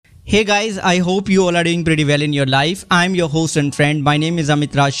Hey guys, I hope you all are doing pretty well in your life. I'm your host and friend. My name is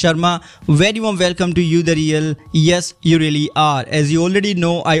Amit Raj Sharma. Very warm welcome to You The Real. Yes, you really are. As you already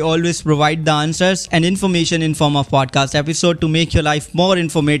know, I always provide the answers and information in form of podcast episode to make your life more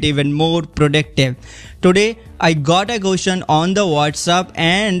informative and more productive. Today, I got a question on the WhatsApp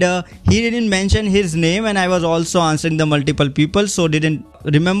and he didn't mention his name, and I was also answering the multiple people, so didn't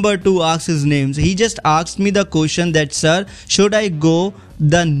remember to ask his names. He just asked me the question that, sir, should I go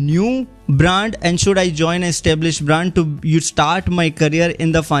the new brand and should I join an established brand to start my career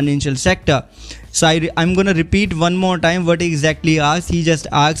in the financial sector? So I'm gonna repeat one more time what he exactly asked. He just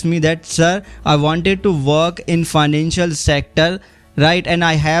asked me that, sir, I wanted to work in financial sector, right, and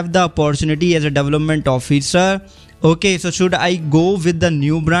I have the opportunity as a development officer. Okay, so should I go with the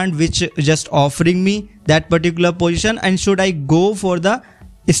new brand which just offering me that particular position, and should I go for the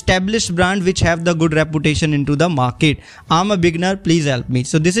established brand which have the good reputation into the market? I'm a beginner, please help me.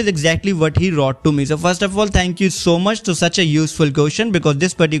 So this is exactly what he wrote to me. So first of all, thank you so much to such a useful question, because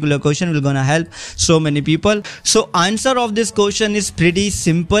this particular question will gonna help so many people. So answer of this question is pretty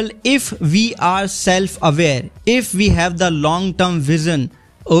simple. If we are self-aware, if we have the long-term vision,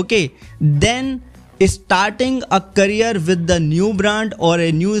 okay, then starting a career with the new brand or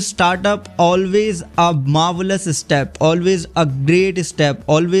a new startup, always a marvelous step, always a great step,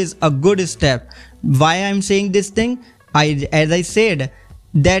 always a good step. Why I'm saying this thing? As I said,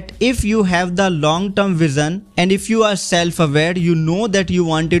 that if you have the long-term vision and if you are self-aware, you know that you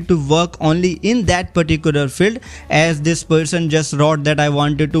wanted to work only in that particular field, as this person just wrote that I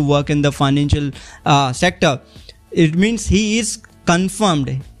wanted to work in the financial sector. It means he is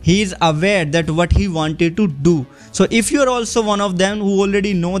confirmed, he is aware that what he wanted to do. So if you are also one of them who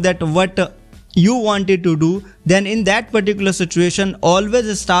already know that what you wanted to do, then in that particular situation,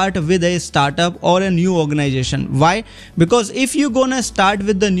 always start with a startup or a new organization. Why? Because if you gonna start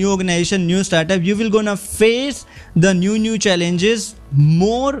with the new organization, new startup, you will gonna face the new challenges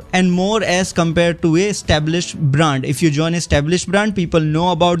more and more as compared to a established brand. If you join established brand, people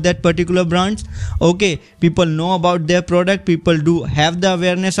know about that particular brands, okay, people know about their product, people do have the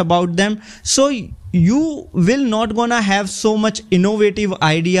awareness about them, so you will not gonna have so much innovative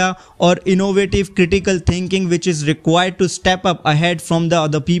idea or innovative critical thinking which is required to step up ahead from the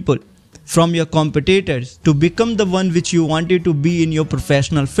other people, from your competitors, to become the one which you wanted to be in your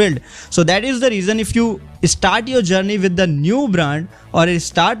professional field. So that is the reason, if you start your journey with the new brand or a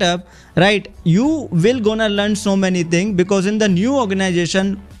startup, right, you will gonna learn so many things, because in the new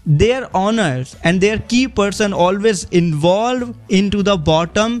organization, their owners and their key person always involve into the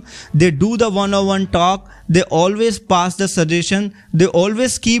bottom. They do the one-on-one talk, they always pass the suggestion, they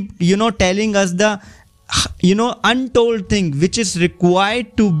always keep telling us the untold thing which is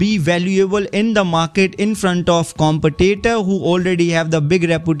required to be valuable in the market in front of competitor who already have the big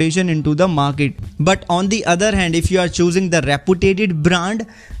reputation into the market. But on the other hand, if you are choosing the reputed brand,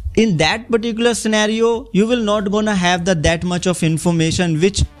 in that particular scenario, you will not gonna have that much of information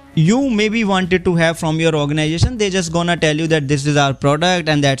which you maybe wanted to have from your organization. They just gonna tell you that this is our product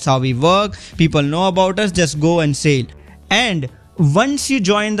and that's how we work, people know about us, just go and sell. And once you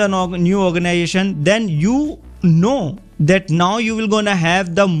join the new organization, then you know that now you will gonna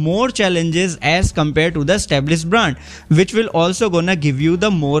have the more challenges as compared to the established brand, which will also gonna give you the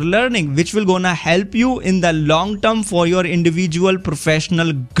more learning, which will gonna help you in the long term for your individual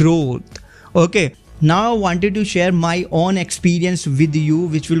professional growth. Okay, now I wanted to share my own experience with you,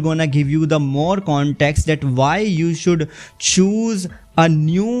 which will gonna give you the more context that why you should choose a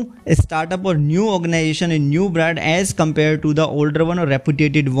new startup or new organization, a new brand as compared to the older one or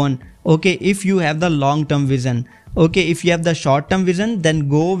reputed one. Okay, if you have the long-term vision. Okay, if you have the short-term vision, then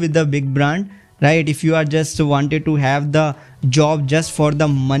go with the big brand, right? If you are just wanted to have the job just for the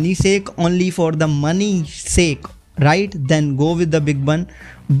money sake, only for the money sake, right, then go with the big one.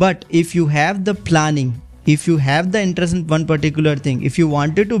 But if you have the planning, if you have the interest in one particular thing, if you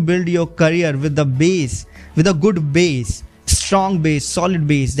wanted to build your career with the base, with a good base, strong base, solid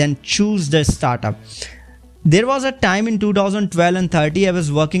base, then choose the startup. There was a time in 2012 and 30, I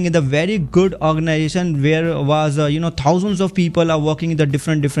was working in a very good organization where was thousands of people are working in the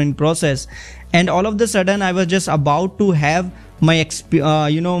different process, and all of the sudden I was just about to have my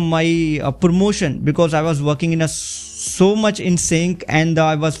promotion, because I was working in a so much in sync and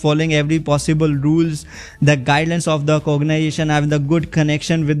I was following every possible rules, the guidelines of the organization, having the good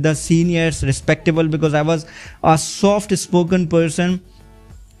connection with the seniors, respectable, because I was a soft spoken person.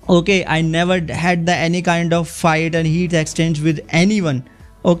 Okay, I never had any kind of fight and heat exchange with anyone.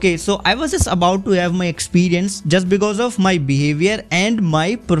 Okay, so I was just about to have my experience just because of my behavior and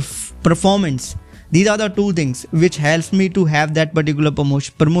my performance. These are the two things which helps me to have that particular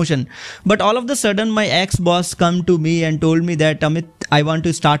promotion. But all of the sudden my ex boss come to me and told me that, Amit, I want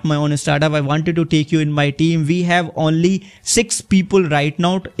to start my own startup. I wanted to take you in my team. We have only 6 people right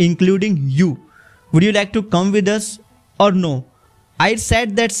now, including you. Would you like to come with us or no? I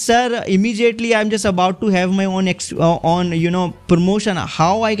said that, sir, immediately I'm just about to have my own promotion.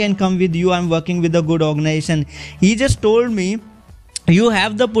 How I can come with you? I'm working with a good organization. He just told me, you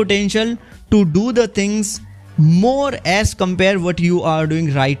have the potential to do the things more as compare what you are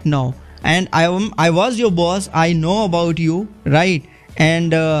doing right now. And I was your boss. I know about you, right?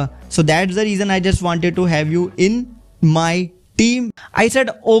 And so that's the reason I just wanted to have you in my team. I said,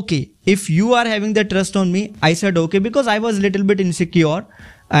 okay, if you are having the trust on me, I said, okay, because I was a little bit insecure.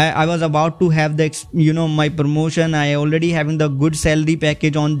 I was about to have the, my promotion. I already having the good salary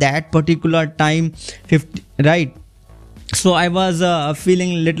package on that particular time, 50, right? So I was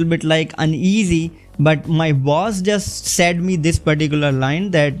feeling a little bit like uneasy, but my boss just said me this particular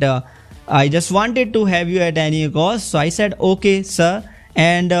line that I just wanted to have you at any cost. So I said, okay, sir.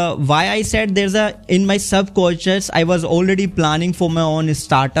 And why I said in my subconscious, I was already planning for my own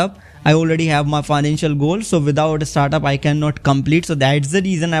startup. I already have my financial goals. So without a startup, I cannot complete. So that's the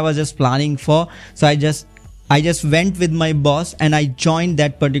reason I was just planning for. So I just went with my boss and I joined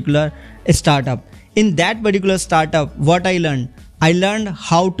that particular startup. In that particular startup, what I learned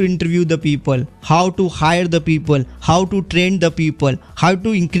how to interview the people, how to hire the people, how to train the people, how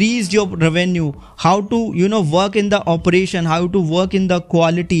to increase your revenue, how to, work in the operation, how to work in the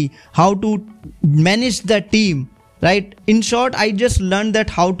quality, how to manage the team, right? In short, I just learned that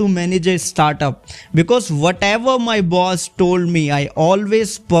how to manage a startup, because whatever my boss told me, I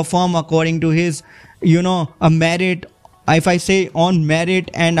always perform according to his, a merit. If I say on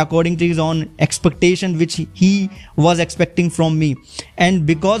merit and according to his own expectation, which he was expecting from me. And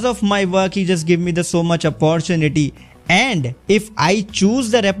because of my work, he just gave me so much opportunity. And if I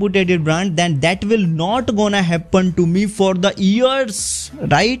choose the reputed brand, then that will not gonna happen to me for the years,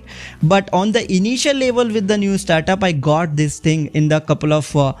 right? But on the initial level with the new startup, I got this thing in the couple of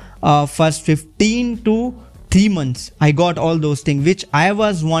first 15 to 3 months. I got all those things which I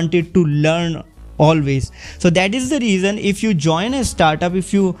was wanted to learn always. So that is the reason, if you join a startup,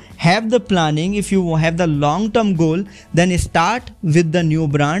 if you have the planning, if you have the long-term goal, then start with the new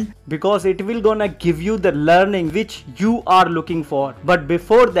brand, because it will gonna give you the learning which you are looking for. But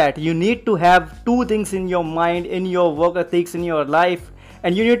before that, you need to have 2 things in your mind, in your work ethics, in your life,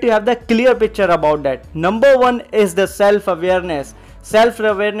 and you need to have the clear picture about that. Number 1 is the self-awareness.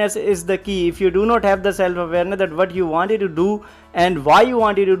 Self-awareness is the key. If you do not have the self-awareness that what you wanted to do and why you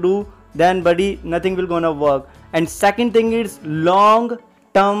wanted to do, then buddy, nothing will gonna work. And second thing is long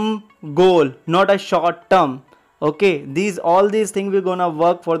term goal, not a short term. Okay, all these things will gonna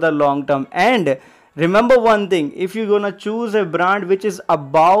work for the long term. And remember one thing, if you're gonna choose a brand which is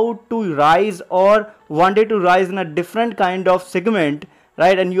about to rise or wanted to rise in a different kind of segment,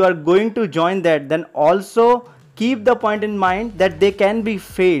 right, and you are going to join that, then also keep the point in mind that they can be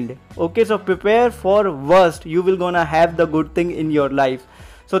failed. Okay, so prepare for worst. You will gonna have the good thing in your life.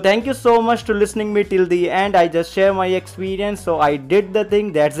 So thank you so much to listening me till the end. I just share my experience. So I did the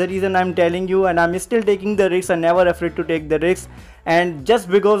thing. That's the reason I'm telling you, and I'm still taking the risks. I'm never afraid to take the risks. And just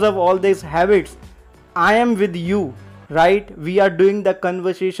because of all these habits, I am with you, right? We are doing the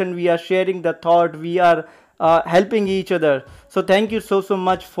conversation. We are sharing the thought. We are helping each other. So thank you so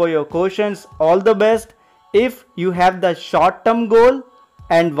much for your questions. All the best. If you have the short-term goal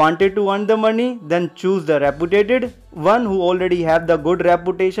and wanted to earn the money, then choose the reputed one who already have the good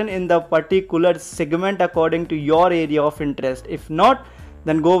reputation in the particular segment according to your area of interest. If not,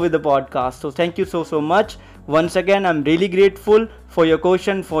 then go with the podcast. So thank you so much. Once again, I'm really grateful for your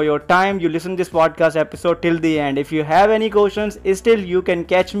question, for your time. You listen this podcast episode till the end. If you have any questions, still you can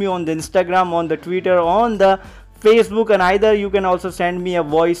catch me on the Instagram, on the Twitter, on the Facebook, and either you can also send me a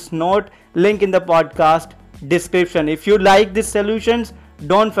voice note, link in the podcast description. If you like these solutions,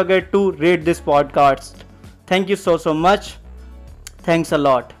 don't forget to rate this podcast. Thank you so much. Thanks a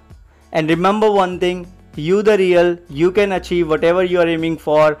lot. And remember one thing, you the real, you can achieve whatever you are aiming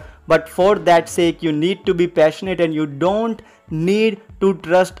for, but for that sake you need to be passionate, and you don't need to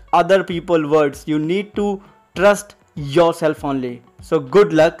trust other people's words. You need to trust yourself only. So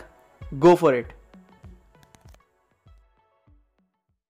good luck, go for it.